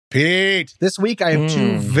Pete, this week I have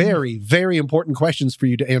two very, very important questions for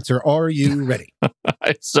you to answer. Are you ready?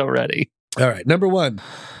 I'm so ready. All right. Number one,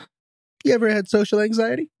 you ever had social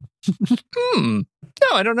anxiety? No,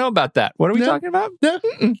 I don't know about that. What are we talking about? No?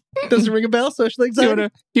 Doesn't ring a bell, social anxiety?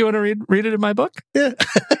 You want to read it in my book? Yeah.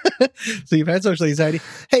 So you've had social anxiety.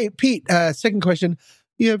 Hey, Pete, second question.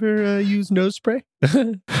 You ever use nose spray?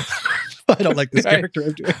 I don't like this character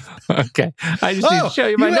I'm doing. Okay. I just need to show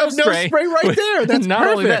you my nose spray. Nose spray right there. That's not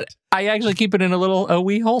perfect. Only that, I actually keep it in a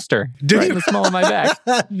wee holster right in the small of my back.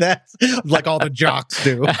 That's like all the jocks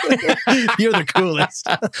do. You're the coolest.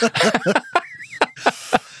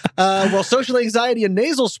 Well, social anxiety and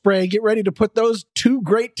nasal spray, get ready to put those two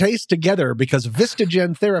great tastes together because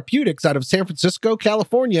Vistagen Therapeutics out of San Francisco,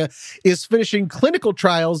 California, is finishing clinical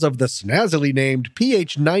trials of the snazzily named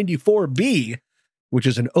PH94B, which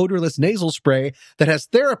is an odorless nasal spray that has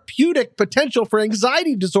therapeutic potential for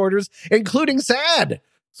anxiety disorders, including SAD,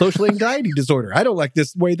 social anxiety disorder. I don't like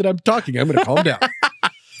this way that I'm talking. I'm going to calm down.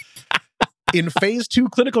 In phase 2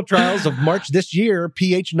 clinical trials of March this year,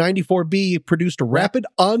 PH94B produced rapid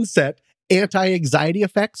onset anti-anxiety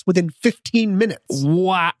effects within 15 minutes.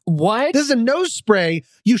 What? This is a nose spray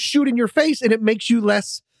you shoot in your face and it makes you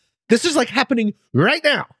less. This is like happening right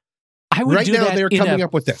now. I would right do now that they're coming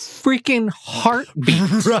up with this. Freaking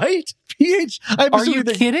heartbeat. Right? Are you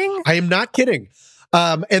kidding? I am not kidding.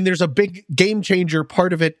 And there's a big game changer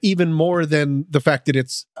part of it, even more than the fact that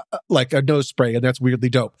it's like a nose spray, and that's weirdly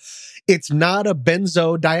dope. It's not a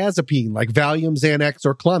benzodiazepine like Valium, Xanax,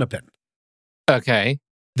 or Klonopin. Okay.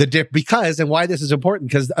 Because, and why this is important,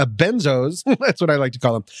 because benzos, that's what I like to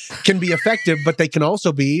call them, can be effective, but they can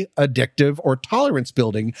also be addictive or tolerance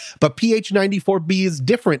building. But PH94B is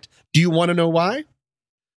different. Do you want to know why?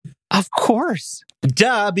 Of course.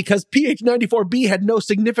 Duh, because PH94B had no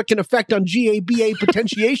significant effect on GABA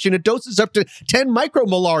potentiation at doses up to 10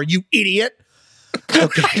 micromolar, you idiot.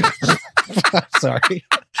 Okay. Sorry.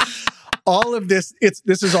 All of this,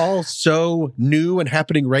 this is all so new and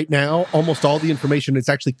happening right now. Almost all the information is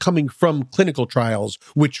actually coming from clinical trials,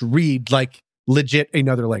 which read like legit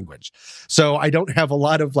another language. So I don't have a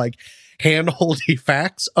lot of like hand-holdy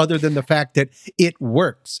facts other than the fact that it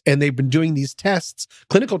works. And they've been doing these tests,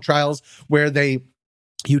 clinical trials, where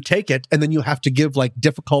you take it and then you have to give like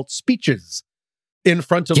difficult speeches in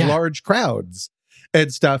front of large crowds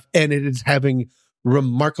and stuff. And it is having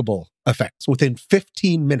remarkable effects within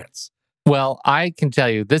 15 minutes. Well, I can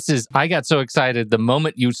tell you, I got so excited the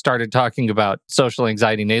moment you started talking about social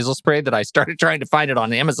anxiety nasal spray that I started trying to find it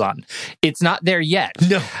on Amazon. It's not there yet.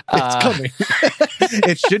 No, it's coming.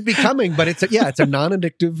 It should be coming, but it's a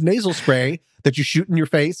non-addictive nasal spray that you shoot in your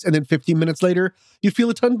face, and then 15 minutes later, you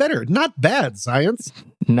feel a ton better. Not bad, science.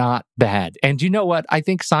 Not bad. And you know what? I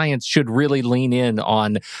think science should really lean in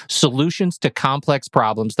on solutions to complex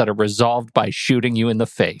problems that are resolved by shooting you in the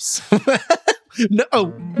face.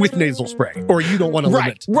 No, with nasal spray. Or you don't want to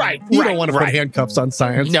limit. You don't want to put handcuffs on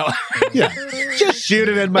science. No. Yeah. Just shoot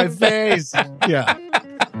it in my face. Yeah.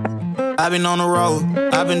 I've been on the road,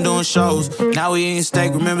 I've been doing shows. Now we eating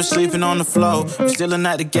steak, remember sleeping on the floor. We Stealing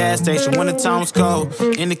at the gas station when the time was cold.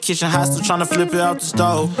 In the kitchen, hot still trying to flip it out the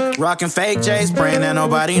stove. Rocking fake J's, praying that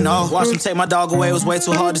nobody know. Watch them take my dog away, it was way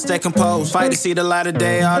too hard to stay composed. Fight to see the light of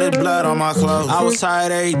day, all this blood on my clothes. I was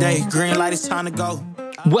tired every day, green light, it's time to go.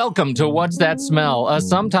 Welcome to What's That Smell, a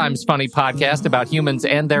sometimes funny podcast about humans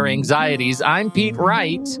and their anxieties. I'm Pete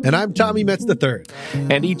Wright. And I'm Tommy Metz III.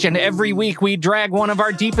 And each and every week we drag one of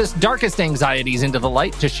our deepest, darkest anxieties into the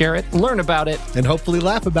light to share it, learn about it, and hopefully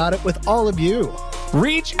laugh about it with all of you.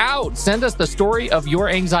 Reach out. Send us the story of your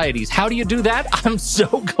anxieties. How do you do that? I'm so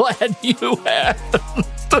glad you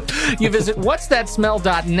asked. You visit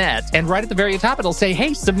whatsthatsmell.net, and right at the very top, it'll say,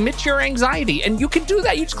 hey, submit your anxiety. And you can do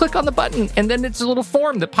that. You just click on the button, and then it's a little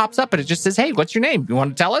form that pops up, and it just says, hey, what's your name? You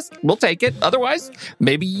want to tell us? We'll take it. Otherwise,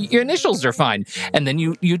 maybe your initials are fine. And then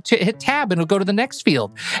you hit tab, and it'll go to the next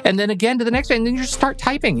field. And then again to the next field, and then you just start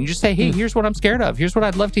typing. You just say, hey, here's what I'm scared of. Here's what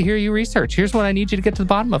I'd love to hear you research. Here's what I need you to get to the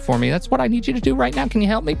bottom of for me. That's what I need you to do right now. Can you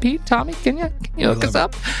help me, Pete? Tommy, can you hook us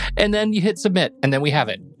up? And then you hit submit, and then we have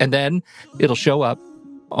it. And then it'll show up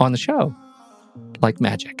on the show like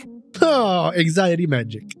magic. Oh, anxiety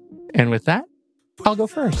magic. And with that, I'll go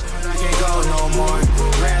first. I can't go no more.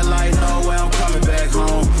 Red light, no way, I'm coming back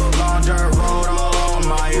home. Long dirt road all on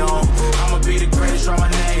my own. I'ma be the greatest, write my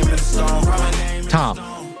name in the stone.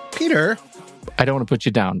 Tom. Peter. I don't want to put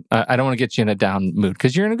you down. I don't want to get you in a down mood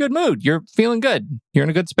because you're in a good mood. You're feeling good. You're in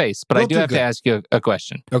a good space. But I do have to ask you a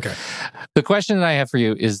question. Okay. The question that I have for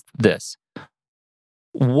you is this.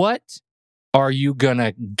 What are you going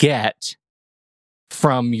to get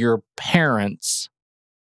from your parents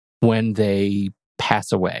when they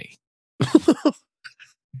pass away?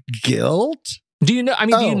 Guilt? Do you know? I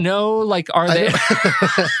mean, do you know? Like, are they?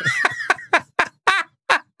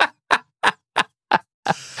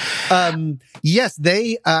 Yes,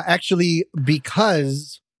 they actually,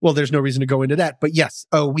 because, well, there's no reason to go into that, but yes,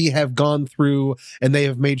 we have gone through and they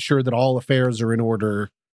have made sure that all affairs are in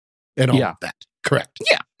order and all of that. Correct.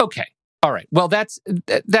 Yeah. Okay. All right. Well, that's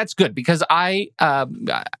good, because I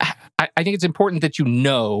think it's important that you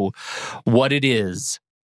know what it is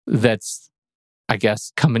that's, I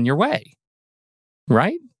guess, coming your way,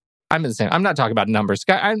 right? I'm the same. I'm not talking about numbers.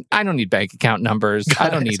 I don't need bank account numbers. I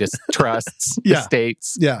don't need trusts,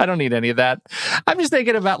 estates. Yeah. I don't need any of that. I'm just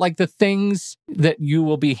thinking about like the things that you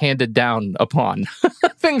will be handed down upon,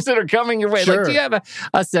 things that are coming your way. Sure. Like, do you have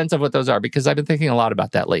a sense of what those are? Because I've been thinking a lot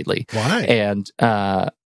about that lately. Why? And,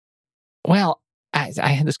 well,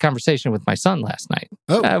 I had this conversation with my son last night.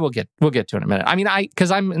 Oh, we'll get to it in a minute. I mean,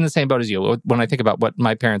 because I'm in the same boat as you. When I think about what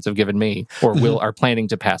my parents have given me or are planning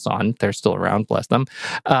to pass on, they're still around, bless them.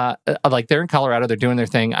 Like, they're in Colorado, they're doing their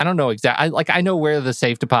thing. I don't know exactly. I know where the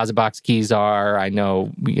safe deposit box keys are. I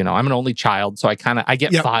know, I'm an only child, so I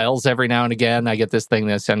get files every now and again. I get this thing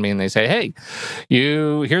they send me, and they say, "Hey,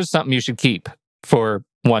 here's something you should keep for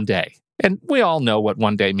one day." And we all know what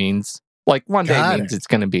one day means. Like, one day means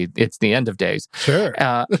it's the end of days. Sure.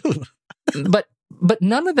 But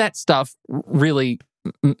none of that stuff really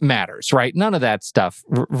matters, right? None of that stuff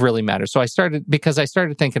really matters. So I started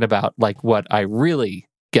thinking about like what I really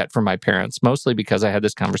get from my parents, mostly because I had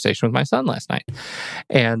this conversation with my son last night.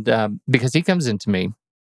 And because he comes into me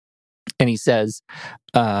and he says,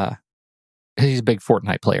 he's a big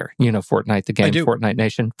Fortnite player. You know Fortnite, the game, Fortnite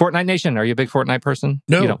Nation. Fortnite Nation, are you a big Fortnite person?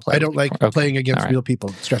 No, you don't play. I don't like playing against real people.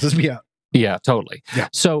 It stresses me out. Yeah, totally. Yeah.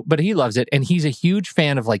 So, but he loves it, and he's a huge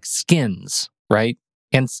fan of like skins, right?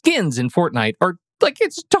 And skins in Fortnite are like,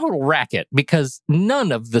 it's a total racket, because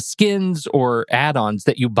none of the skins or add-ons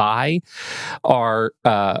that you buy are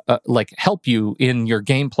like help you in your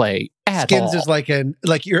gameplay at all. Skins is like an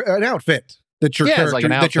outfit that your character, like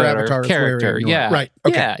an outfit that your avatar character. is wearing. Right.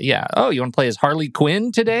 Okay. Yeah. Oh, you want to play as Harley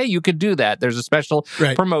Quinn today? You could do that. There's a special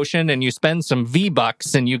promotion, and you spend some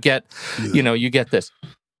V-Bucks, and you get, you get this.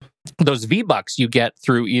 Those V-Bucks you get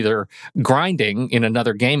through either grinding in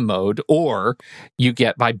another game mode, or you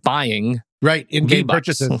get by buying in-game V-Bucks.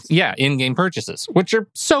 purchases. Yeah, in-game purchases, which are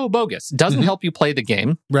so bogus. Doesn't help you play the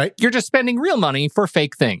game. Right. You're just spending real money for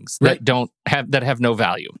fake things that have no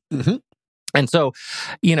value. Mm-hmm. And so,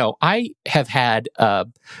 I have had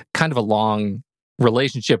kind of a long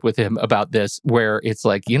relationship with him about this, where it's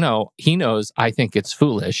like, he knows I think it's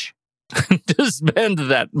foolish to spend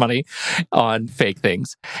that money on fake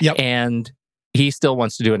things. Yep. And he still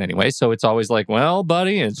wants to do it anyway. So it's always like, well,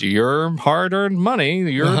 buddy, it's your hard-earned money,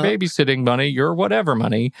 your babysitting money, your whatever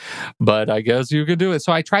money, but I guess you could do it.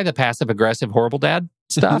 So I try the passive-aggressive, horrible dad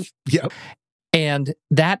stuff. Yep. And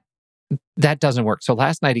that doesn't work. So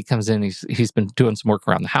last night he comes in, he's been doing some work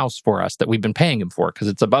around the house for us that we've been paying him for, because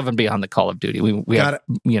it's above and beyond the Call of Duty. We have,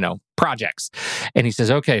 projects. And he says,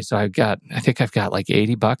 okay, so I think I've got like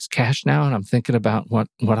 $80 cash now, and I'm thinking about what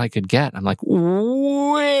I could get. I'm like,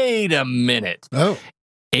 wait a minute. Oh.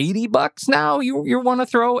 $80 now you want to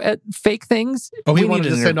throw at fake things? Oh, he wanted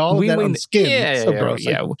to spend all of that on skin. Yeah, so gross.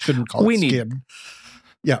 Yeah. I shouldn't call it skin.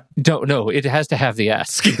 Yeah. Don't know. It has to have the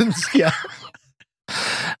S. Skins, yeah.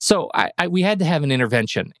 So we had to have an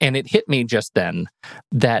intervention, and it hit me just then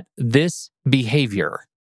that this behavior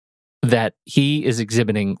that he is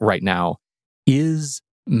exhibiting right now is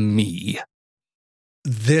me.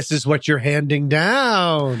 This is what you're handing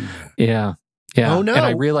down. Yeah. Yeah. Oh, no.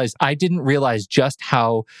 And I didn't realize just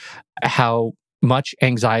how much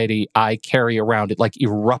anxiety I carry around. It like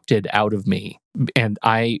erupted out of me. And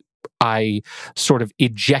I sort of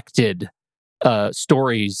ejected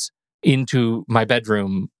stories into my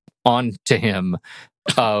bedroom onto him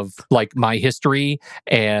of like my history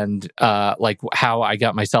and like how I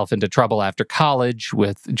got myself into trouble after college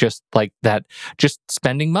with just like that, just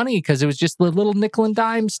spending money because it was just the little nickel and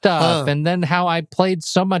dime stuff. And then how I played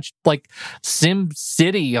so much like Sim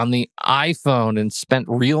City on the iPhone and spent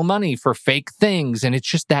real money for fake things. And it's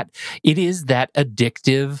just that it is that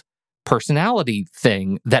addictive personality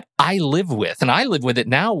thing that I live with. And I live with it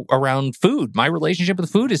now around food. My relationship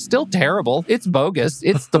with food is still terrible. It's bogus.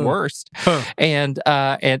 It's the worst. And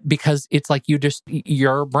because it's like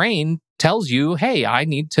your brain tells you, hey,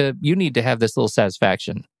 you need to have this little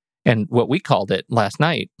satisfaction. And what we called it last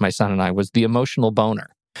night, my son and I, was the emotional boner.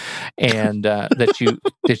 And that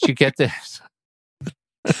you get this.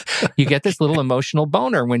 You get this little emotional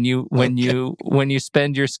boner when you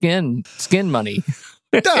spend your skin money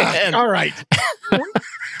All right.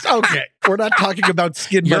 Okay. We're not talking about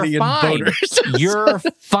skin money and boners. You're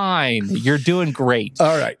fine. You're doing great.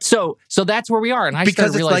 All right. So that's where we are. And I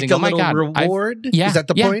because started realizing, it's like oh my a little God. reward? Is that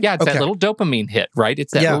the point? Yeah, it's that little dopamine hit, right?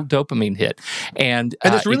 It's that little dopamine hit. And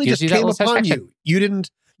this really just came upon you.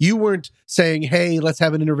 You weren't saying, hey, let's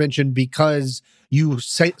have an intervention because you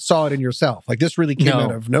saw it in yourself. Like this really came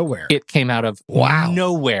out of nowhere. It came out of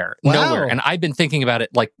nowhere. Nowhere. And I've been thinking about it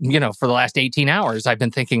like, for the last 18 hours, I've been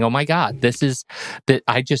thinking, oh my God, this is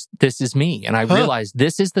me. And I realized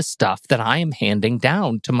this is the stuff that I am handing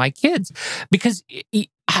down to my kids because it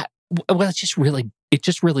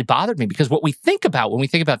just really bothered me because what we think about when we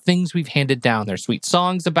think about things we've handed down, there's sweet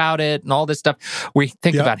songs about it and all this stuff. We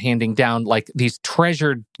think about handing down like these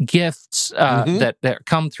treasured gifts that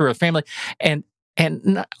come through a family, and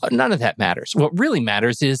none of that matters. What really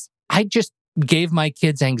matters is I just gave my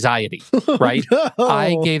kids anxiety, right?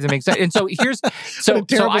 I gave them anxiety, and so so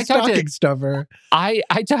I talked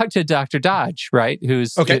to Dr. Dodge, right?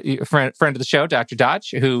 Who's a friend of the show, Dr.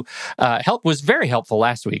 Dodge, who was very helpful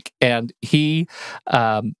last week, and he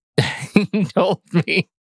told me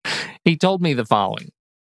the following.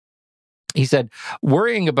 He said,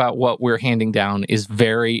 worrying about what we're handing down is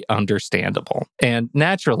very understandable, and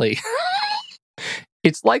naturally.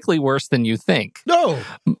 It's likely worse than you think. No.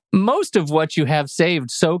 Most of what you have saved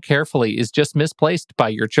so carefully is just misplaced by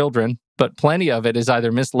your children, but plenty of it is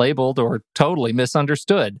either mislabeled or totally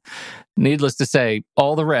misunderstood. Needless to say,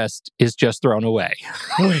 all the rest is just thrown away.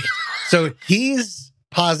 Wait. So he's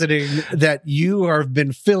positing that you have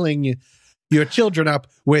been filling your children up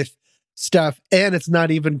with stuff and it's not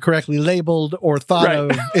even correctly labeled or thought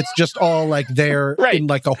of. It's just all like there in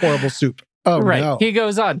like a horrible soup. Oh, right. No. He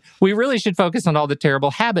goes on, we really should focus on all the terrible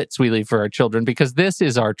habits we leave for our children because this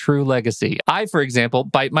is our true legacy. I, for example,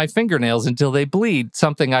 bite my fingernails until they bleed,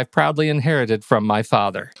 something I've proudly inherited from my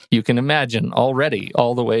father. You can imagine already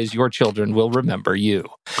all the ways your children will remember you.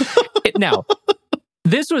 Now,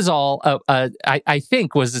 this was all, I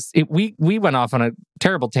think, we went off on a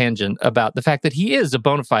terrible tangent about the fact that he is a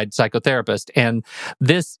bona fide psychotherapist, and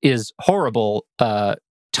this is horrible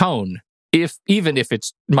tone. Even if it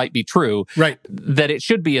might be true, right? That it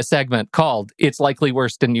should be a segment called "It's Likely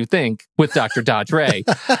Worse Than You Think" with Dr. Dodge Ray,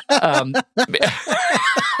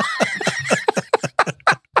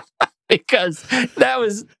 because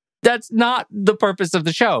that's not the purpose of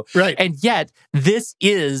the show, right? And yet, this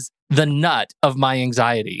is the nut of my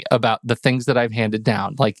anxiety about the things that I've handed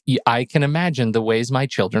down. Like I can imagine the ways my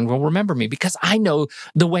children will remember me because I know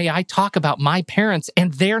the way I talk about my parents,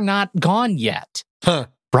 and they're not gone yet,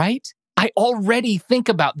 right? I already think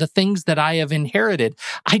about the things that I have inherited.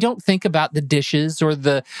 I don't think about the dishes or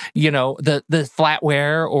the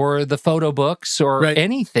flatware or the photo books or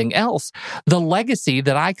anything else. The legacy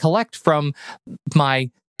that I collect from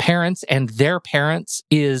my parents and their parents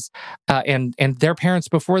is, and their parents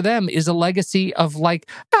before them is a legacy of like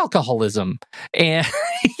alcoholism, and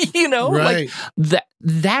like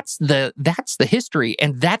that's the history,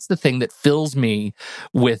 and that's the thing that fills me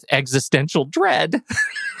with existential dread.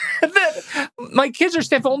 That my kids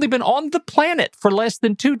have only been on the planet for less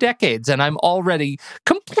than 2 decades, and I'm already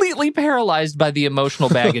completely paralyzed by the emotional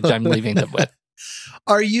baggage I'm leaving them with.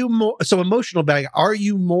 Are you emotional baggage? Are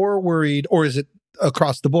you more worried, or is it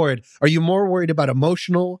across the board? Are you more worried about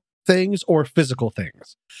emotional things or physical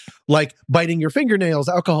things? Like biting your fingernails,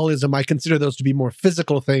 alcoholism, I consider those to be more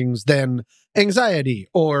physical things than anxiety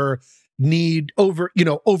or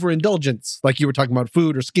overindulgence, like you were talking about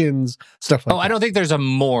food or skins, stuff like that. I don't think there's a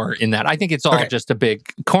more in that. I think it's all just a big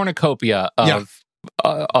cornucopia of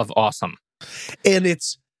awesome. And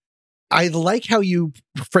I like how you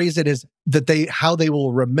phrase it as how they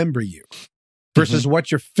will remember you versus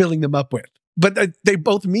what you're filling them up with. But they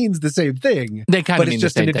both means the same thing. They kind of mean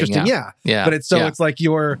the same thing. But it's just an interesting, yeah. But it's like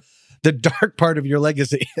the dark part of your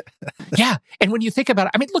legacy. Yeah. And when you think about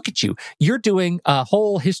it, I mean, look at you. You're doing a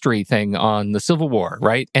whole history thing on the Civil War,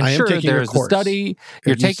 right? And I am taking there's a study.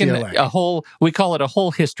 You're taking we call it a whole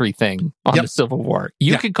history thing on the Civil War.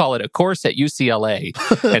 You could call it a course at UCLA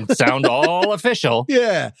and sound all official.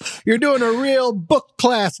 Yeah. You're doing a real book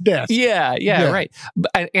class desk. Yeah, right.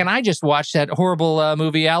 And I just watched that horrible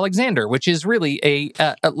movie Alexander, which is really a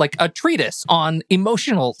treatise on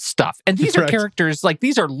emotional stuff. And these are characters, like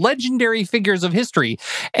these are legendary figures of history,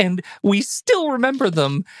 and we still remember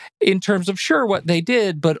them in terms of what they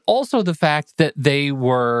did, but also the fact that they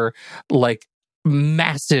were like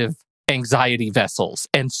massive anxiety vessels,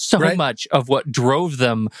 and so much of what drove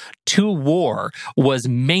them to war was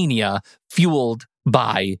mania fueled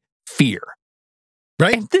by fear.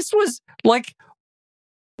 Right. And this was like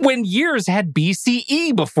when years had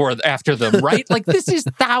BCE after them, right? Like this is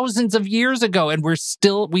thousands of years ago, and we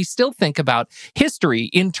still think about history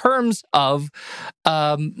in terms of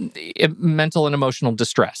mental and emotional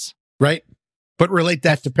distress. Right. But relate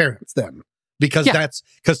that to parents then. Because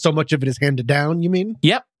so much of it is handed down, you mean?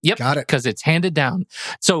 Yep. Got it. Because it's handed down.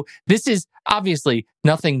 So this is obviously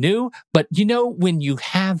nothing new, but when you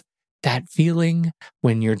have that feeling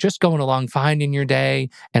when you're just going along fine in your day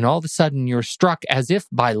and all of a sudden you're struck as if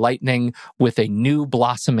by lightning with a new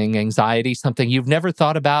blossoming anxiety, something you've never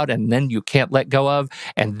thought about and then you can't let go of.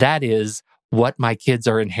 And that is what my kids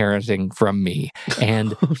are inheriting from me.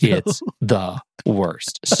 And it's the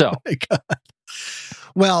worst. So, oh my God.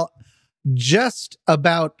 Well, just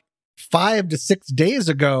about 5 to 6 days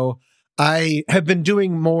ago, I have been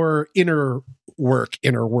doing more inner work,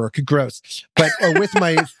 gross, but with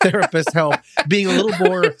my therapist's help, being a little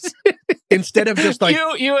more, instead of just like...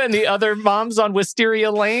 You and the other moms on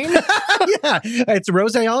Wisteria Lane? Yeah, it's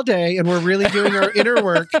rosé all day, and we're really doing our inner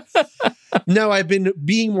work. No, I've been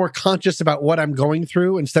being more conscious about what I'm going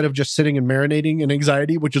through instead of just sitting and marinating in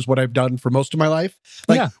anxiety, which is what I've done for most of my life.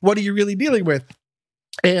 Like, What are you really dealing with?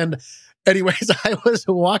 And anyways, I was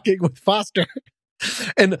walking with Foster.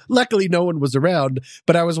 And luckily no one was around,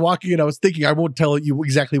 but I was walking and I was thinking, I won't tell you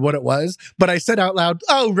exactly what it was, but I said out loud,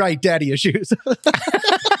 "Oh, right, daddy issues." And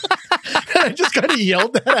I just kind of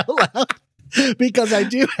yelled that out loud because I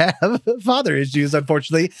do have father issues,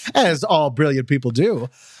 unfortunately, as all brilliant people do.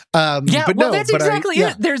 But that's exactly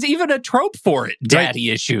it. There's even a trope for it.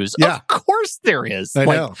 Daddy issues. Yeah. Of course there is. I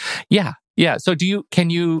know. Yeah. So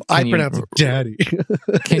I pronounce it daddy.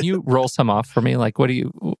 Can you roll some off for me? Like, what'd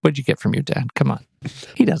you get from your dad? Come on.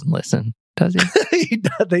 He doesn't listen, does he?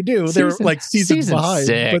 They do. They're like seasons behind,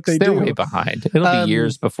 6, but they're way behind. It'll be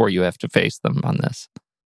years before you have to face them on this.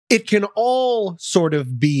 It can all sort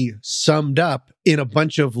of be summed up in a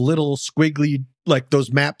bunch of little squiggly, like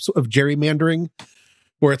those maps of gerrymandering,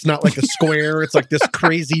 where it's not like a square. It's like this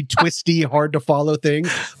crazy, twisty, hard to follow thing.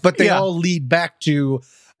 But they all lead back to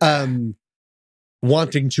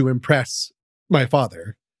wanting to impress my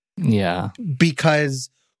father. Yeah.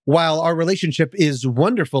 Because while our relationship is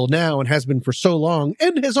wonderful now and has been for so long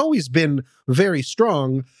and has always been very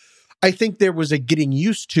strong, I think there was a getting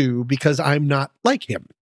used to because I'm not like him.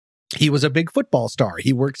 He was a big football star.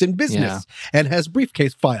 He works in business and has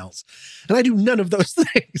briefcase files. And I do none of those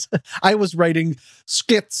things. I was writing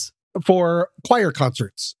skits for choir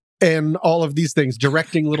concerts and all of these things,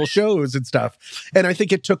 directing little shows and stuff. And I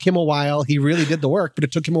think it took him a while. He really did the work, but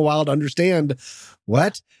it took him a while to understand,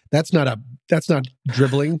 what? That's not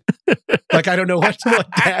dribbling. Like, I don't know what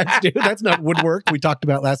dads do. That's not woodwork we talked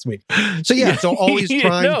about last week. So so always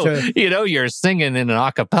trying to... you're singing in an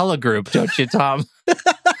a cappella group, don't you, Tom?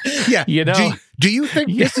 Yeah. Do you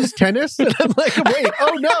think this is tennis? And I'm like, wait,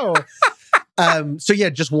 oh no.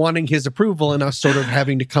 Just wanting his approval and us sort of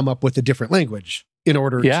having to come up with a different language in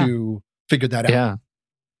order to figure that out.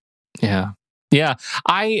 Yeah.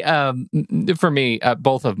 For me,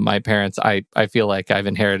 both of my parents, I feel like I've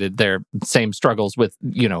inherited their same struggles with,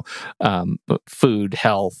 food,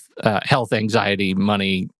 health anxiety,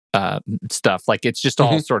 money, stuff. Like it's just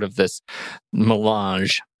all sort of this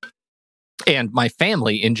melange. And my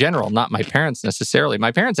family in general, not my parents necessarily.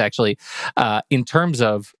 My parents actually, in terms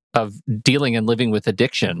of dealing and living with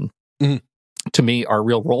addiction, to me are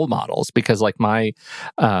real role models because like my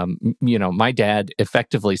dad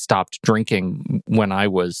effectively stopped drinking when I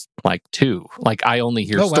was like 2. Like I only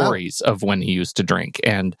hear stories of when he used to drink.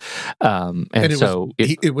 And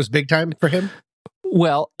it was big time for him.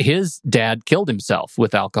 Well, his dad killed himself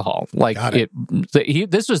with alcohol. Like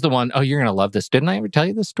this was the one. Oh, you're going to love this. Didn't I ever tell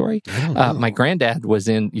you this story? My granddad was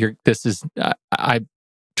in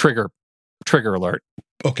trigger alert.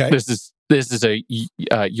 Okay. This is a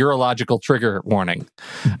urological trigger warning.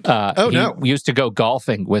 He used to go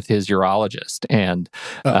golfing with his urologist, and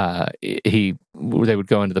they would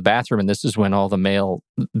go into the bathroom, and this is when all the male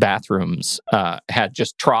bathrooms had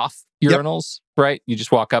just trough urinals, right? You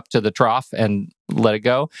just walk up to the trough and let it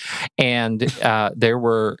go. And there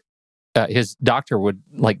were his doctor would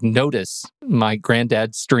like notice my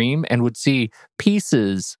granddad's stream and would see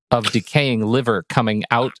pieces of decaying liver coming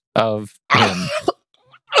out of him.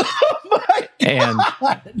 Oh my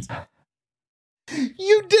God.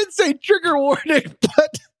 You did say trigger warning,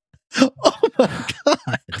 but oh my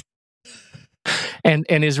God.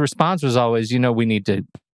 And his response was always, we need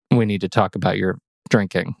to talk about your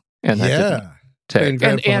drinking. And that didn't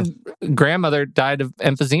take. And grandmother died of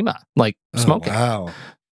emphysema, like smoking. Wow.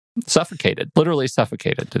 Literally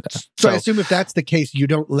suffocated to death. So I assume if that's the case, you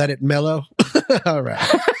don't let it mellow. All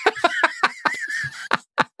right.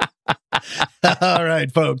 All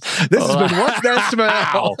right, folks. This has been What's That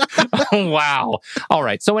Smell? Wow. All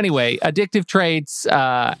right. So anyway, addictive traits,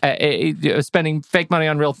 spending fake money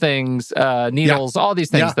on real things, needles, all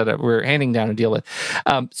these things that we're handing down to deal with.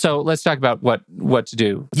 So let's talk about what to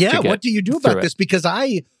do. Yeah, what do you do about this? Because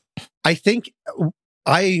I think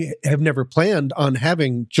I have never planned on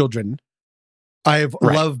having children. I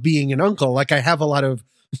love being an uncle. Like, I have a lot of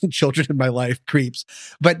children in my life, creeps.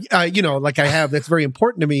 But, that's very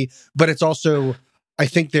important to me. But it's also, I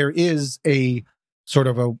think there is a sort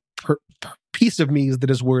of a piece of me that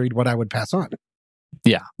is worried what I would pass on.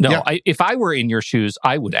 Yeah. No, if I were in your shoes,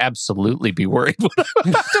 I would absolutely be worried what I'm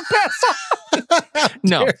about to pass on.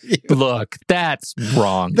 No, look, that's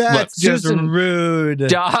wrong. That's just rude.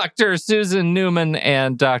 Dr. Susan Newman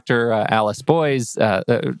and Dr. Alice Boyes.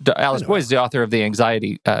 Alice Boyes is the author of the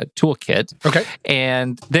Anxiety Toolkit. Okay.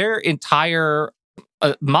 And their entire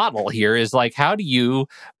model here is like, how do you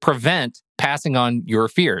prevent passing on your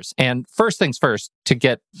fears? And first things first, to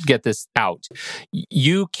get this out,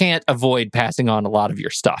 you can't avoid passing on a lot of your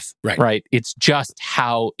stuff, right? It's just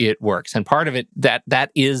how it works. And part of it, that's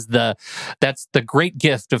the great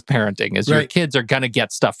gift of parenting, is your kids are going to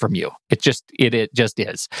get stuff from you. It just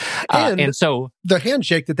is. And so the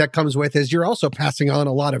handshake that comes with is you're also passing on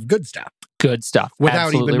a lot of good stuff. Without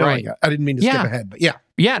absolutely even knowing it. I didn't mean to skip ahead, but yeah.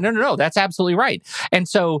 Yeah, no, that's absolutely right. And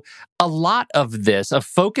so a lot of this, of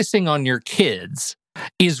focusing on your kids,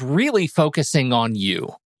 is really focusing on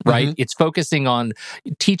you, right? Mm-hmm. It's focusing on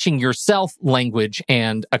teaching yourself language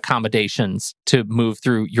and accommodations to move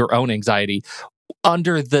through your own anxiety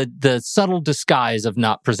under the subtle disguise of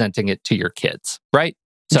not presenting it to your kids, right?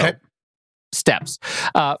 So, steps.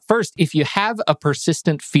 First, if you have a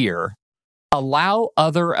persistent fear, allow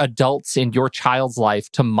other adults in your child's life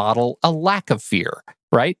to model a lack of fear,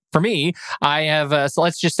 right? For me, I have, so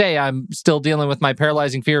let's just say I'm still dealing with my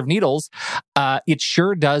paralyzing fear of needles. It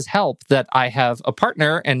sure does help that I have a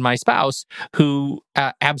partner and my spouse who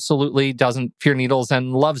absolutely doesn't fear needles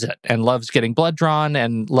and loves it, and loves getting blood drawn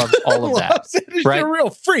and loves all of that. She's a real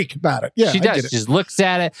freak about it. Yeah, she does. She just looks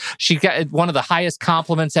at it. She got one of the highest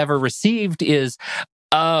compliments ever received is,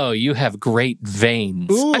 "Oh, you have great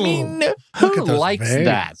veins." Ooh, I mean, who likes veins.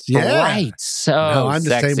 that? Yeah. Right. So no, I'm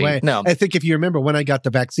sexy. the same way. No. I think if you remember when I got the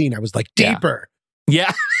vaccine, I was like, deeper.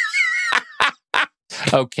 Yeah.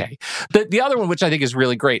 Okay. The other one, which I think is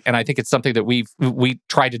really great, and I think it's something that we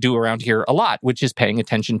try to do around here a lot, which is paying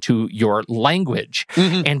attention to your language.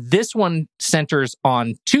 Mm-hmm. And this one centers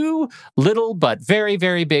on two little but very,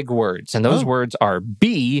 very big words. And those words are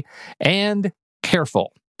be and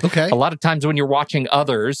careful. Okay. A lot of times when you're watching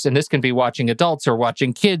others, and this can be watching adults or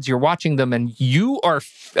watching kids, you're watching them and you are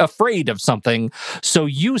afraid of something. So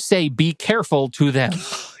you say, be careful to them.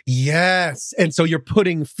 Yes. And so you're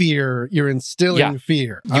putting fear, you're instilling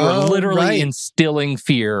fear. You're literally instilling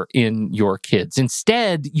fear in your kids.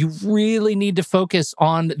 Instead, you really need to focus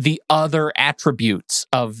on the other attributes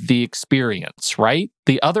of the experience, right?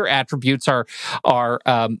 The other attributes are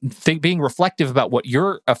being reflective about what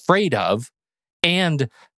you're afraid of and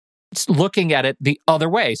looking at it the other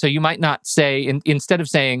way. So you might not say, instead of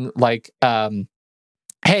saying like,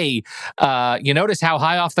 hey, you notice how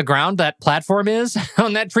high off the ground that platform is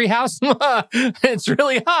on that treehouse? It's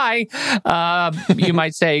really high. You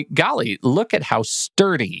might say, golly, look at how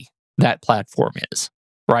sturdy that platform is,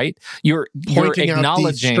 right? You're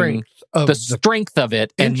acknowledging the strength of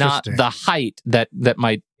it and not the height that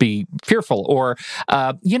might be fearful. Or,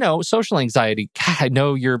 social anxiety. God, I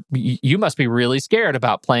know you must be really scared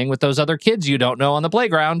about playing with those other kids you don't know on the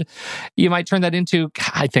playground. You might turn that into,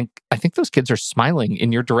 God, I think those kids are smiling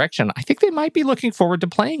in your direction. I think they might be looking forward to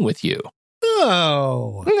playing with you.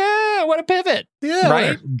 Oh. What a pivot. Yeah.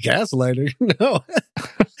 Right? Gaslighter. No.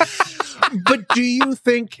 But do you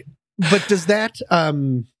think, does that,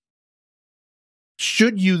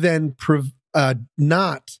 should you then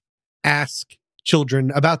not ask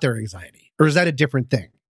children about their anxiety? Or is that a different thing?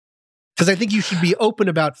 Because I think you should be open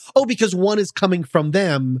about, because one is coming from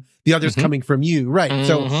them, the other's coming from you. Right. Mm-hmm.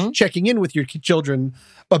 So checking in with your children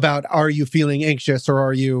about, are you feeling anxious,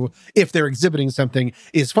 or if they're exhibiting something,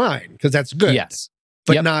 is fine, because that's good. Yes.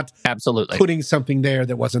 But not absolutely putting something there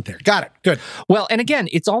that wasn't there. Got it. Good. Well, and again,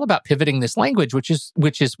 it's all about pivoting this language, which is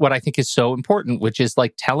what I think is so important, which is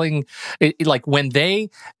like telling, like when they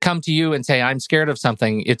come to you and say, I'm scared of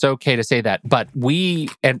something, it's okay to say that. But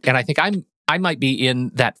and I think I might be in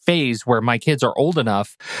that phase where my kids are old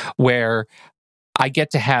enough where I get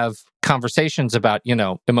to have conversations about,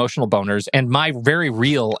 emotional boners and my very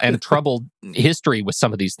real and troubled history with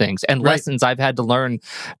some of these things and lessons I've had to learn,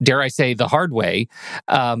 dare I say, the hard way,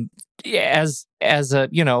 as a,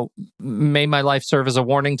 may my life serve as a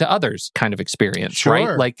warning to others kind of experience,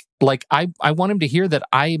 right? Like I want him to hear that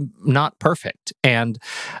I'm not perfect. And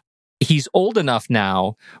he's old enough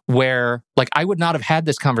now where, like, I would not have had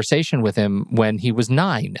this conversation with him when he was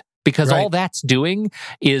 9. Because all that's doing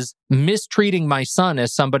is mistreating my son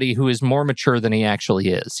as somebody who is more mature than he actually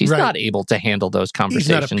is. He's not able to handle those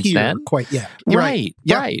conversations. He's not a peer quite yet. Right.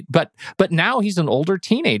 But now he's an older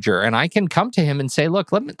teenager, and I can come to him and say,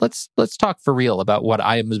 "Look, let's talk for real about what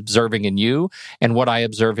I am observing in you and what I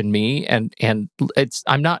observe in me. And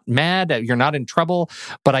I'm not mad. You're not in trouble,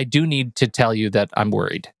 but I do need to tell you that I'm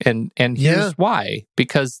worried. And here's why: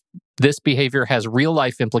 because this behavior has real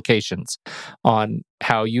life implications on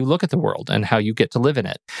how you look at the world and how you get to live in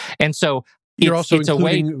it." And so you're also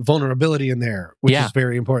including vulnerability in there, which is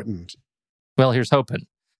very important. Well, here's hoping.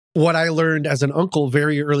 What I learned as an uncle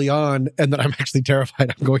very early on, and that I'm actually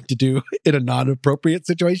terrified I'm going to do in a non-appropriate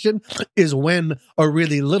situation, is when a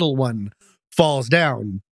really little one falls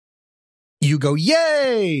down, you go,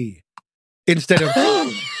 "Yay!" Instead of...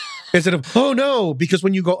 Instead of, "Oh no," because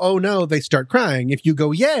when you go, "Oh no," they start crying. If you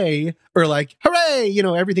go, "Yay," or like, "Hooray,"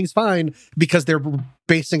 everything's fine, because they're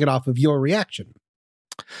basing it off of your reaction.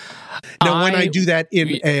 Now, when I do that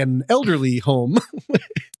in an elderly home,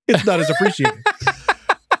 it's not as appreciated.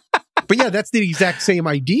 But yeah, that's the exact same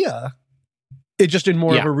idea. It's just in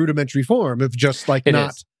more of a rudimentary form of just like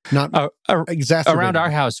not exacerbating. Around our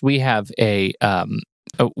house, we have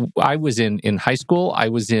I was in high school, I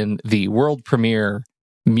was in the world premiere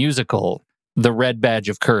musical, The Red Badge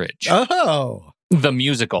of Courage. Oh. The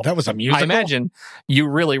musical. That was a musical? I imagine you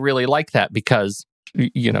really, really like that because,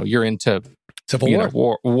 you're into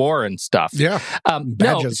Civil war and stuff. Yeah.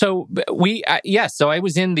 No, so so I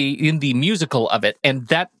was in the musical of it, and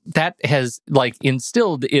that has like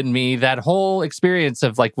instilled in me that whole experience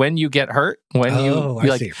of like when you get hurt, when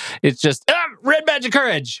it's just Red Badge of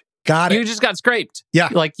Courage. Got it. You just got scraped. Yeah.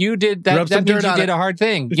 Like you did that. That means you did a hard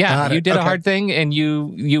thing. Yeah. You did a hard thing, and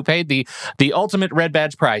you paid the ultimate red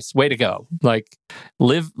badge price. Way to go. Like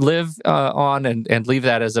live on and leave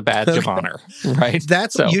that as a badge of honor. Right.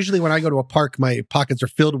 That's usually when I go to a park, my pockets are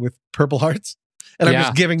filled with Purple Hearts, and I'm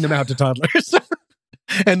just giving them out to toddlers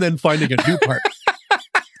and then finding a new park.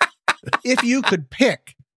 If you could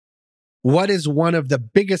pick, what is one of the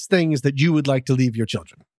biggest things that you would like to leave your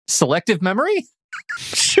children? Selective memory?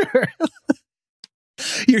 Sure.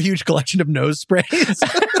 Your huge collection of nose sprays.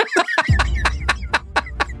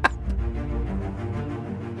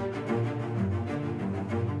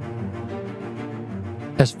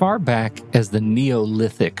 As far back as the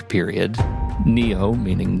Neolithic period, neo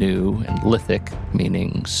meaning new and lithic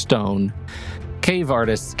meaning stone, cave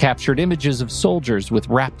artists captured images of soldiers with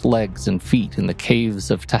wrapped legs and feet in the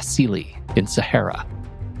caves of Tassili in Sahara.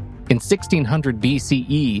 In 1600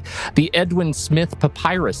 BCE, the Edwin Smith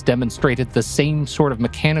Papyrus demonstrated the same sort of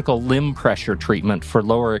mechanical limb pressure treatment for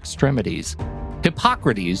lower extremities.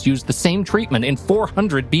 Hippocrates used the same treatment in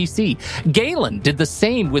 400 BC. Galen did the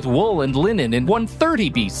same with wool and linen in 130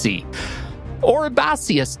 BC.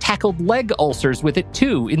 Oribasius tackled leg ulcers with it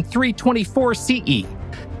too in 324 CE.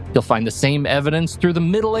 You'll find the same evidence through the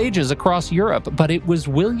Middle Ages across Europe, but it was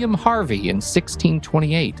William Harvey in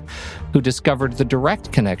 1628 who discovered the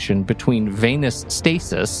direct connection between venous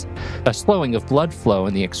stasis, a slowing of blood flow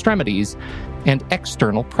in the extremities, and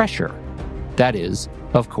external pressure. That is,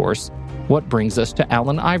 of course, what brings us to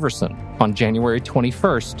Allen Iverson on January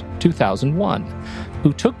 21st, 2001,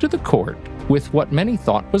 who took to the court with what many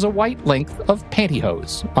thought was a white length of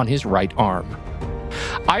pantyhose on his right arm.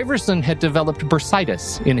 Iverson had developed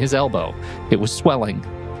bursitis in his elbow. It was swelling.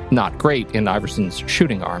 Not great in Iverson's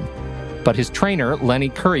shooting arm. But his trainer, Lenny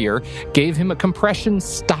Currier, gave him a compression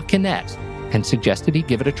stockinette and suggested he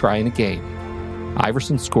give it a try in a game.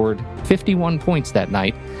 Iverson scored 51 points that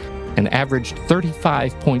night and averaged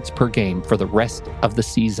 35 points per game for the rest of the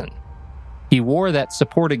season. He wore that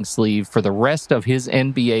supporting sleeve for the rest of his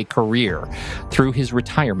NBA career through his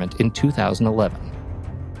retirement in 2011.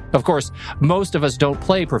 Of course, most of us don't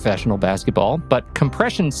play professional basketball, but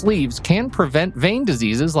compression sleeves can prevent vein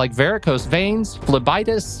diseases like varicose veins,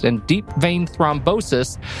 phlebitis, and deep vein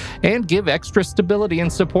thrombosis, and give extra stability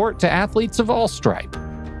and support to athletes of all stripe.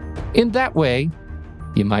 In that way,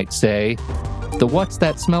 you might say, the What's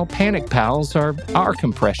That Smell Panic Pals are our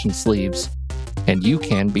compression sleeves, and you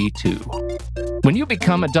can be too. When you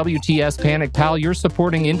become a WTS Panic Pal, you're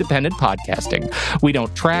supporting independent podcasting. We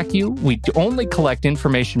don't track you. We only collect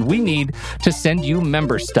information we need to send you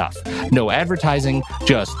member stuff. No advertising,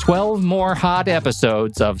 just 12 more hot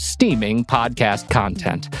episodes of steaming podcast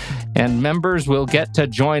content. And members will get to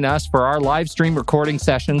join us for our live stream recording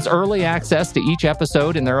sessions, early access to each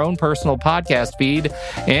episode in their own personal podcast feed,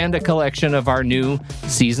 and a collection of our new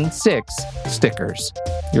Season 6 stickers.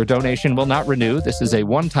 Your donation will not renew. This is a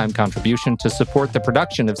one-time contribution to support the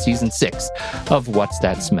production of Season 6 of What's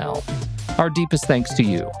That Smell? Our deepest thanks to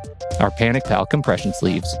you, our Panic Pal compression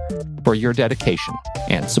sleeves, for your dedication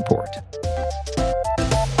and support.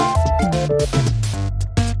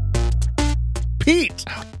 Pete,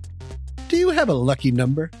 do you have a lucky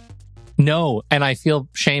number? No, and I feel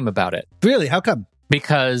shame about it. Really? How come?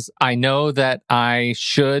 Because I know that I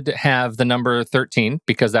should have the number 13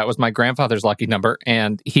 because that was my grandfather's lucky number.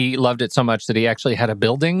 And he loved it so much that he actually had a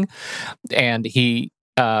building and he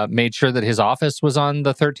made sure that his office was on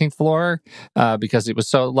the 13th floor because it was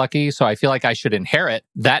so lucky. So I feel like I should inherit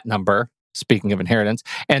that number, speaking of inheritance.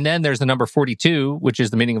 And then there's the number 42, which is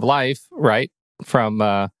the meaning of life, right? From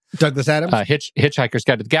Douglas Adams? Hitchhiker's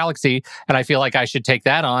Guide to the Galaxy. And I feel like I should take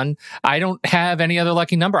that on. I don't have any other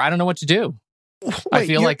lucky number. I don't know what to do. Wait, I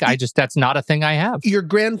feel like that's not a thing I have. Your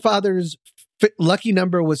grandfather's lucky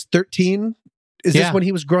number was 13? Is this when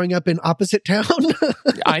he was growing up in opposite town?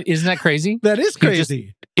 Isn't that crazy? That is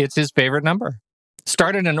crazy. It's his favorite number.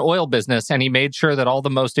 Started an oil business and he made sure that all the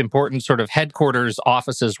most important sort of headquarters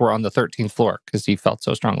offices were on the 13th floor because he felt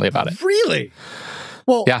so strongly about it. Really?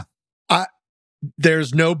 Well, yeah.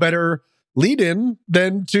 There's no better lead-in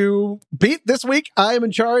than to Pete. This week, I am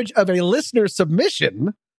in charge of a listener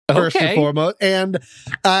submission. First and foremost. And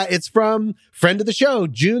it's from friend of the show,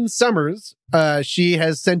 June Summers. She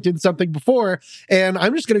has sent in something before, and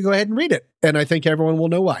I'm just going to go ahead and read it. And I think everyone will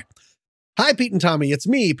know why. Hi, Pete and Tommy. It's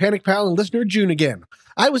me, Panic Pal and listener June again.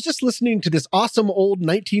 I was just listening to this awesome old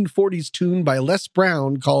 1940s tune by Les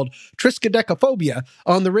Brown called Triskaidekaphobia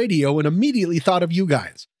on the radio and immediately thought of you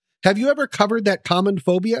guys. Have you ever covered that common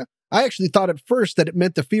phobia? I actually thought at first that it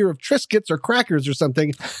meant the fear of Triscuits or crackers or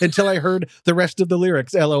something until I heard the rest of the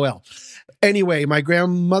lyrics, LOL. Anyway, my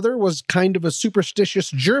grandmother was kind of a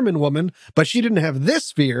superstitious German woman, but she didn't have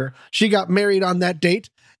this fear. She got married on that date,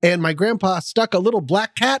 and my grandpa stuck a little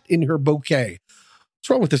black cat in her bouquet. What's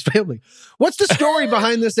wrong with this family? What's the story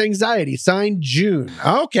behind this anxiety? Signed, June.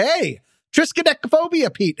 Okay.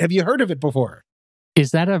 Triskaidekaphobia, Pete. Have you heard of it before?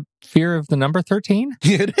 Is that a fear of the number 13?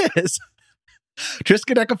 It is.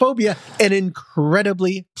 Triskaidekaphobia, an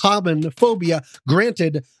incredibly common phobia,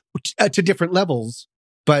 granted to different levels,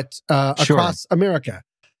 but across America.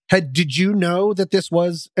 Did you know that this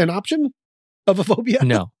was an option of a phobia?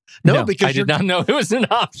 No, because I did not know it was an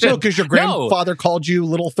option. No, because your grandfather called you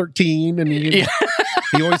Little 13, and he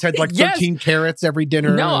always had like 13 carrots every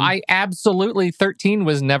dinner. No, I absolutely 13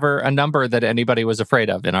 was never a number that anybody was afraid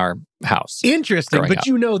of in our house. Interesting, but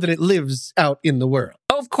you know that it lives out in the world.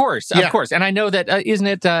 Of course. And I know that, isn't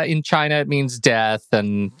it in China, it means death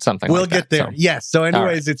and something like that. We'll get there. So. Yes. So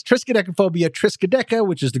anyways, It's Triskaidekaphobia, Triskaideka,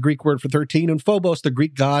 which is the Greek word for 13, and Phobos, the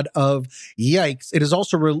Greek god of yikes. It is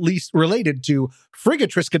also related to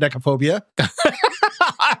Frigatriskaidekaphobia.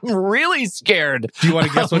 I'm really scared. Do you want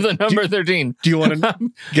to guess what the number 13? Do you want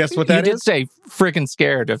to guess what that is? You did say freaking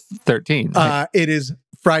scared of 13. It is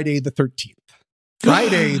Friday the 13th.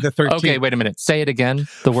 Friday the 13th. Okay, wait a minute. Say it again,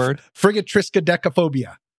 the word.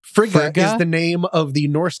 Frigatriskaidekaphobia. Frigga is the name of the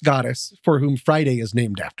Norse goddess for whom Friday is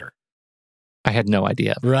named after. I had no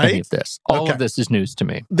idea any of this. All of this is news to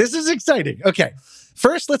me. This is exciting. Okay.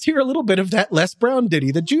 First, let's hear a little bit of that Les Brown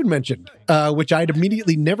ditty that June mentioned, which I'd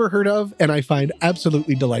immediately never heard of and I find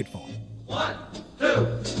absolutely delightful. 1, 2,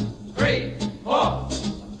 3, 4,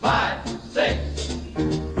 5, 6.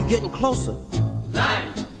 You're getting closer.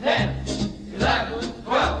 9, 10, 11,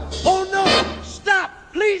 12. Oh no! Stop!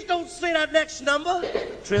 Please don't say that next number.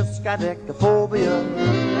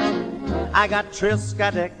 Triskaidekaphobia. I got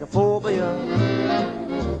Triskaidekaphobia.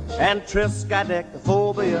 And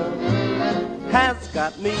Triskaidekaphobia has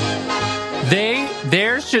got me.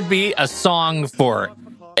 There should be a song for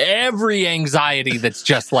every anxiety that's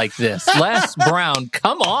just like this. Les Brown,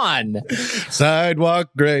 come on.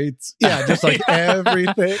 Sidewalk grates. Yeah, just like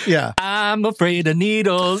everything. Yeah. I'm afraid of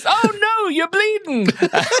needles. Oh no, you're bleeding.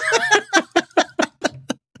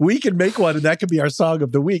 We can make one, and that could be our song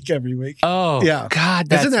of the week every week. Oh, yeah. God,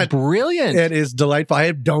 that's brilliant. It is delightful.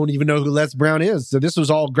 I don't even know who Les Brown is, so this was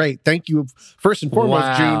all great. Thank you, first and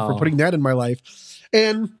foremost, June, for putting that in my life.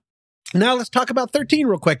 And now let's talk about 13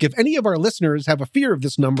 real quick. If any of our listeners have a fear of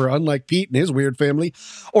this number, unlike Pete and his weird family,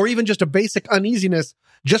 or even just a basic uneasiness,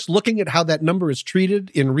 just looking at how that number is treated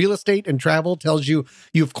in real estate and travel tells you,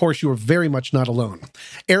 of course, you are very much not alone.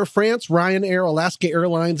 Air France, Ryanair, Alaska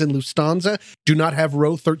Airlines, and Lufthansa do not have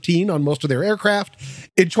row 13 on most of their aircraft.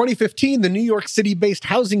 In 2015, the New York City-based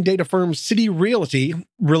housing data firm City Realty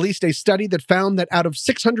released a study that found that out of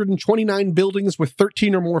 629 buildings with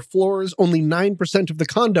 13 or more floors, only 9% of the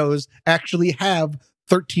condos actually have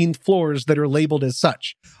 13th floors that are labeled as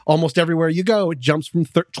such. Almost everywhere you go, it jumps from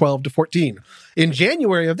 12 to 14. In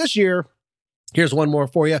January of this year, here's one more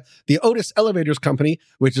for you. The Otis Elevators Company,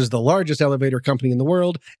 which is the largest elevator company in the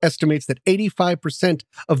world, estimates that 85%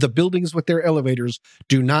 of the buildings with their elevators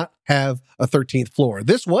do not have a 13th floor.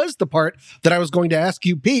 This was the part that I was going to ask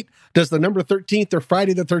you, Pete. Does the number 13th or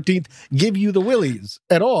Friday the 13th give you the willies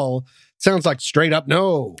at all? Sounds like straight up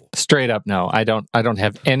no. Straight up no. I don't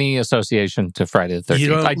have any association to Friday the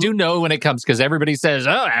 13th. I do know when it comes because everybody says,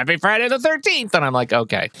 "Oh, happy Friday the 13th," and I'm like,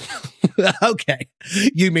 okay. Okay.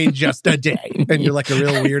 You mean just a day. And you're like a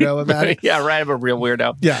real weirdo about it? Yeah, right. I'm a real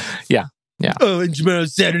weirdo. Yeah. Yeah. Yeah. Oh, and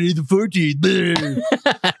tomorrow's Saturday the 14th.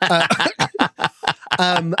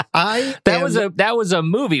 That was a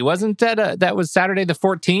movie, wasn't that? That was Saturday the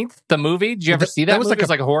 14th, the movie. Did you ever see that? Was movie? It was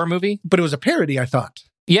like a horror movie, but it was a parody, I thought.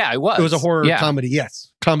 Yeah, it was. It was a horror comedy.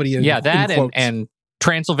 Yes, comedy. And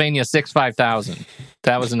Transylvania 65000.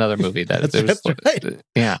 That was another movie. That's right.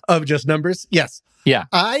 Yeah, of just numbers. Yes. Yeah.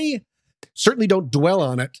 I certainly don't dwell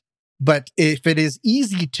on it, but if it is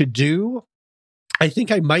easy to do, I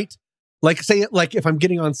think I might. Like, say it like if I'm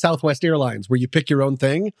getting on Southwest Airlines where you pick your own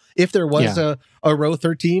thing, if there was a row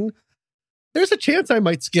 13, there's a chance I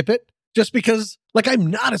might skip it just because, like, I'm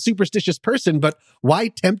not a superstitious person, but why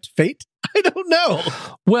tempt fate? I don't know.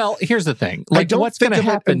 Well, here's the thing. Like, I don't what's going to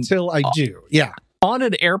happen until I do. Yeah. On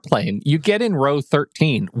an airplane, you get in row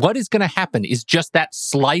 13. What is going to happen? Is just that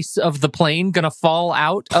slice of the plane going to fall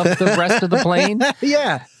out of the rest of the plane?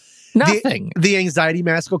 Yeah. Nothing. The anxiety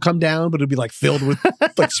mask will come down, but it'll be like filled with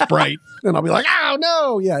like Sprite. And I'll be like, oh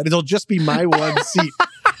no. Yeah. It'll just be my one seat.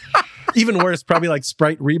 Even worse, probably like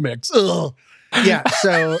Sprite remix. Ugh. Yeah.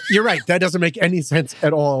 So you're right. That doesn't make any sense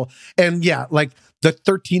at all. And yeah, like the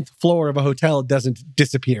 13th floor of a hotel doesn't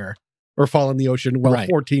disappear or fall in the ocean while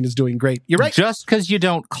 14 is doing great. You're right. Just because you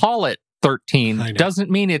don't call it 13 doesn't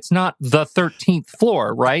mean it's not the 13th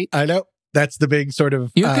floor, right? I know. That's the big sort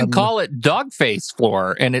of... You can call it Dogface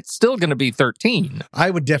floor, and it's still going to be 13. I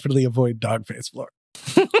would definitely avoid Dogface floor.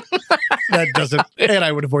 That doesn't... And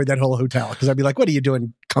I would avoid that whole hotel, because I'd be like, what are you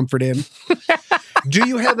doing, Comfort Inn? Do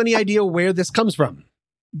you have any idea where this comes from?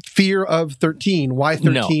 Fear of 13. Why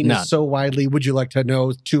 13 is so widely... Would you like to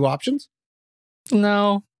know two options?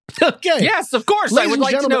 No. Okay. Yes, of course. I would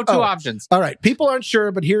like to know two options. All right. People aren't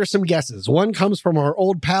sure, but here are some guesses. One comes from our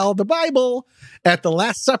old pal, the Bible. At the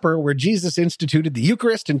Last Supper, where Jesus instituted the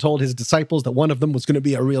Eucharist and told his disciples that one of them was going to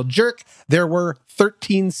be a real jerk, there were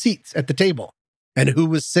 13 seats at the table. And who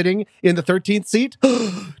was sitting in the 13th seat?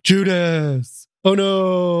 Judas. Oh,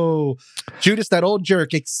 no. Judas, that old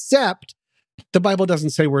jerk, except... The Bible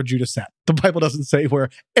doesn't say where Judas sat. The Bible doesn't say where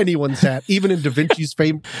anyone sat. Even in Da Vinci's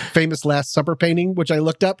famous Last Supper painting, which I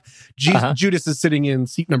looked up, Judas is sitting in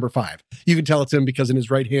seat number 5. You can tell it's him because in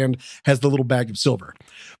his right hand has the little bag of silver.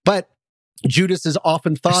 But Judas is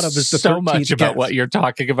often thought of as the 13th so much about guest. what you're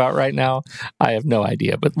talking about right now. I have no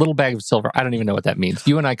idea. But little bag of silver, I don't even know what that means.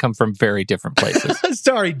 You and I come from very different places.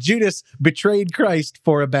 Sorry, Judas betrayed Christ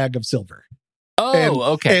for a bag of silver.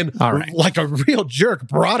 Oh, okay. And all right. Like a real jerk,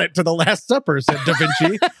 brought it to the Last Supper, said Da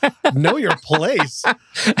Vinci. Know your place.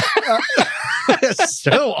 It's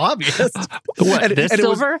so obvious. What, this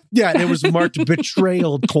silver? And it was marked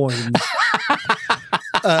betrayal coins.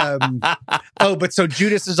 But so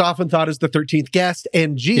Judas is often thought as the 13th guest,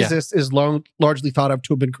 and Jesus is largely thought of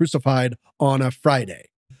to have been crucified on a Friday.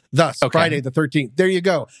 Thus, Friday the 13th. There you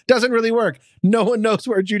go. Doesn't really work. No one knows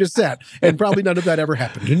where Judas sat, and probably none of that ever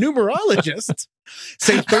happened. Numerologists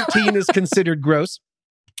say 13 is considered gross.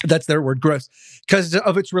 That's their word, gross, because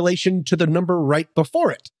of its relation to the number right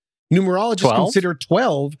before it. Numerologists consider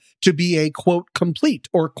 12 to be a, quote, complete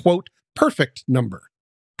or, quote, perfect number.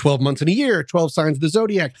 12 months in a year, 12 signs of the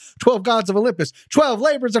zodiac, 12 gods of Olympus, 12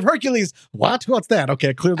 labors of Hercules. What? What's that?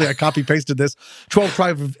 Okay, clearly I copy-pasted this. 12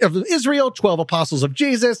 tribes of Israel, 12 apostles of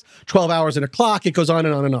Jesus, 12 hours in a clock. It goes on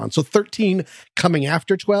and on and on. So 13 coming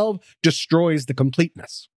after 12 destroys the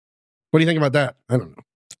completeness. What do you think about that? I don't know.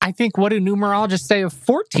 I think, what do numerologists say of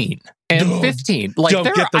 14 and 15? Like,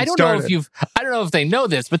 I don't know if they know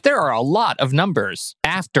this, but there are a lot of numbers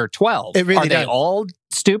after 12. It really are they all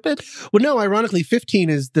stupid? Well, no, ironically, 15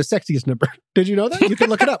 is the sexiest number. Did you know that? You can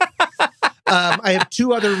look it up. I have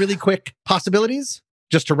two other really quick possibilities.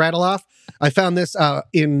 just to rattle off. I found this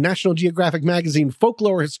in National Geographic magazine.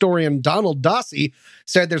 Folklore historian Donald Dossie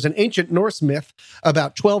said there's an ancient Norse myth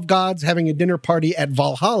about 12 gods having a dinner party at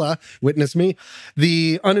Valhalla. Witness me.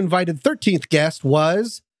 The uninvited 13th guest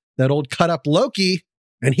was that old cut-up Loki,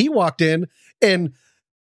 and he walked in and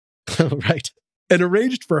and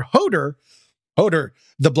arranged for Hoder,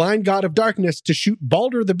 the blind god of darkness, to shoot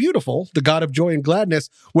Balder the Beautiful, the god of joy and gladness,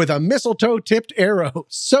 with a mistletoe-tipped arrow.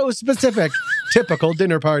 So specific. Typical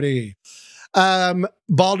dinner party.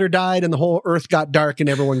 Balder died and the whole earth got dark and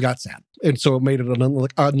everyone got sad. And so it made it an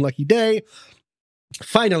unlucky day.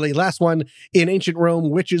 Finally, last one. In ancient Rome,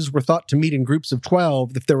 witches were thought to meet in groups of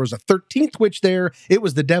 12. If there was a 13th witch there, it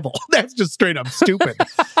was the devil. That's just straight up stupid.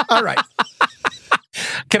 All right.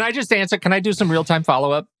 Can I just answer? Can I do some real-time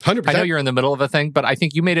follow-up? 100%. I know you're in the middle of a thing, but I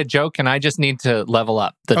think you made a joke, and I just need to level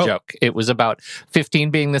up the joke. It was about 15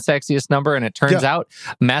 being the sexiest number, and it turns out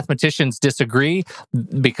mathematicians disagree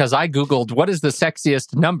because I Googled, what is the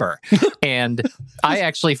sexiest number? And I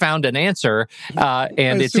actually found an answer,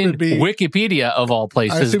 and it's in Wikipedia, of all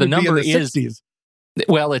places. The number is... 60s.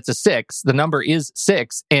 Well, it's a 6. The number is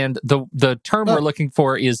 6, and the term we're looking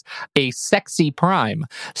for is a sexy prime.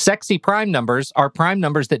 Sexy prime numbers are prime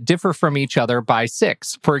numbers that differ from each other by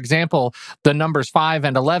 6. For example, the numbers 5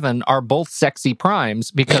 and 11 are both sexy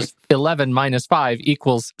primes because 11 minus 5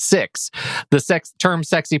 equals 6. The term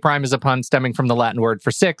sexy prime is a pun stemming from the Latin word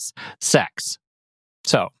for 6, sex.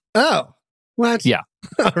 So. Oh. What? Yeah.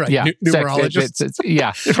 All right. Yeah. Numerologists.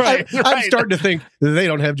 Yeah. Right. I'm starting to think they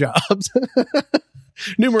don't have jobs.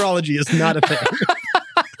 Numerology is not a thing.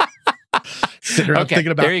 Sitting around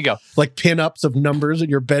thinking about, there you go, like pin-ups of numbers in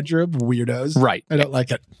your bedroom. Weirdos. Right. I don't like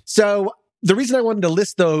it. So the reason I wanted to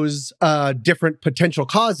list those different potential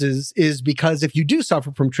causes is because if you do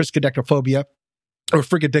suffer from triskaidekaphobia or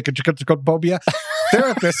frigidicaphobia,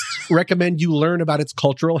 therapists recommend you learn about its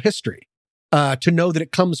cultural history. To know that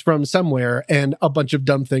it comes from somewhere, and a bunch of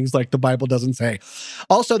dumb things like the Bible doesn't say.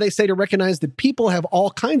 Also, they say to recognize that people have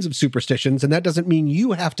all kinds of superstitions, and that doesn't mean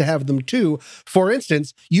you have to have them too. For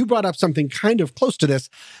instance, you brought up something kind of close to this.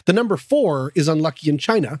 The number 4 is unlucky in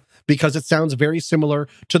China because it sounds very similar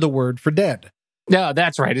to the word for dead. No,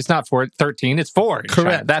 that's right. It's not 13. It's 4. Correct.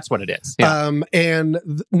 China. That's what it is. Yeah. And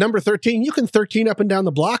number 13, you can 13 up and down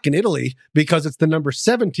the block in Italy because it's the number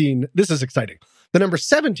 17. This is exciting. The number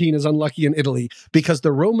 17 is unlucky in Italy because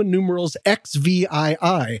the Roman numerals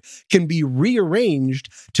XVII can be rearranged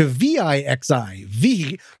to VIXI.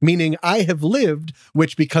 V meaning I have lived,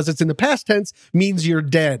 which because it's in the past tense means you're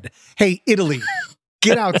dead. Hey, Italy,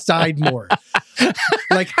 get outside more.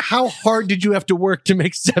 Like, how hard did you have to work to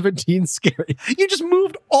make 17 scary? You just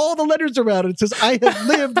moved all the letters around and it says I have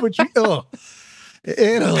lived, which Italy.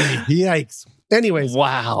 Yikes. Anyways.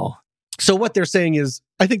 Wow. So what they're saying is,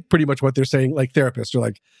 I think pretty much what they're saying, like therapists are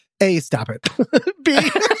like, A, stop it. B,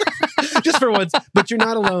 just for once, but you're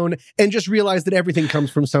not alone. And just realize that everything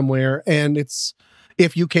comes from somewhere. And it's,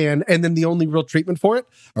 if you can, and then the only real treatment for it,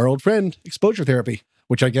 our old friend, exposure therapy,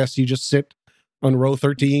 which I guess you just sit on row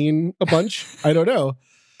 13 a bunch. I don't know.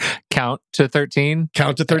 Count to 13.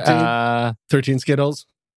 Count to 13. 13 Skittles.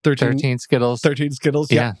 13 Skittles. 13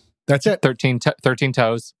 Skittles. Yeah. That's it. 13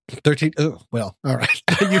 toes. 13. Oh, well, all right.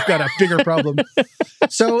 You've got a bigger problem.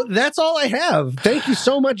 So that's all I have. Thank you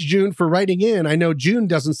so much, June, for writing in. I know June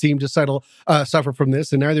doesn't seem to suffer from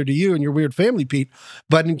this, and neither do you and your weird family, Pete.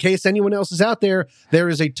 But in case anyone else is out there, there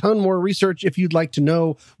is a ton more research if you'd like to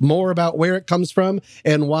know more about where it comes from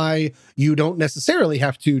and why you don't necessarily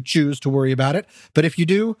have to choose to worry about it. But if you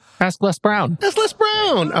do, ask Les Brown. Ask Les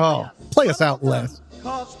Brown. Oh, play us out, Les.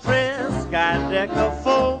 Cause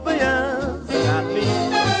triskaidekaphobia's got me.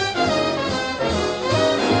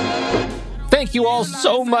 Thank you all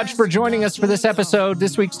so much for joining us for this episode.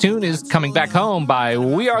 This week's tune is Coming Back Home by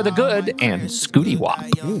We Are the Good and Scooty Wop.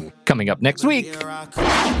 Coming up next week. Wow.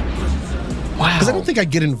 Because I don't think I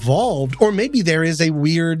get involved, or maybe there is a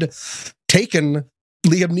weird taken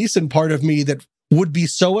Liam Neeson part of me that would be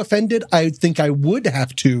so offended, I think I would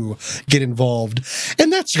have to get involved.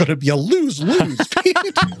 And that's going to be a lose-lose, Pete.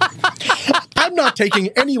 I'm not taking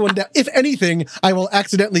anyone down. If anything, I will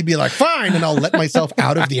accidentally be like, fine, and I'll let myself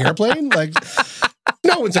out of the airplane. Like,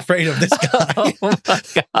 no one's afraid of this guy. Oh, my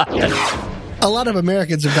God. A lot of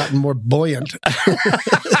Americans have gotten more buoyant.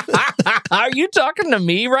 Are you talking to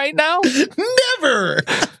me right now? Never!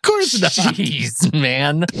 Of course not. Jeez,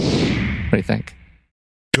 man. What do you think?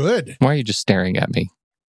 Good. Why are you just staring at me?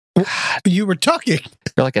 You were talking.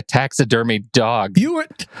 You're like a taxidermy dog. You were...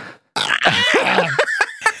 How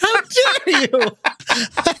dare you?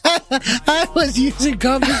 I was using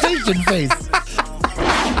conversation face.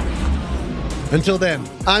 Until then,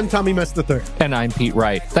 I'm Tommy Mess III. And I'm Pete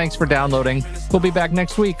Wright. Thanks for downloading. We'll be back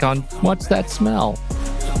next week on What's That Smell?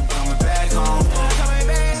 Coming back home. Coming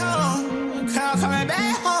back home. Coming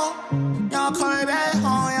back home. Y'all coming back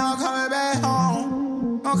home. Y'all coming back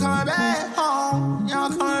home. I'm coming back home. Y'all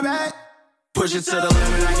coming back. Push it to the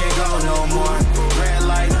limit. I can't go no more. Red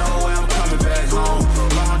light.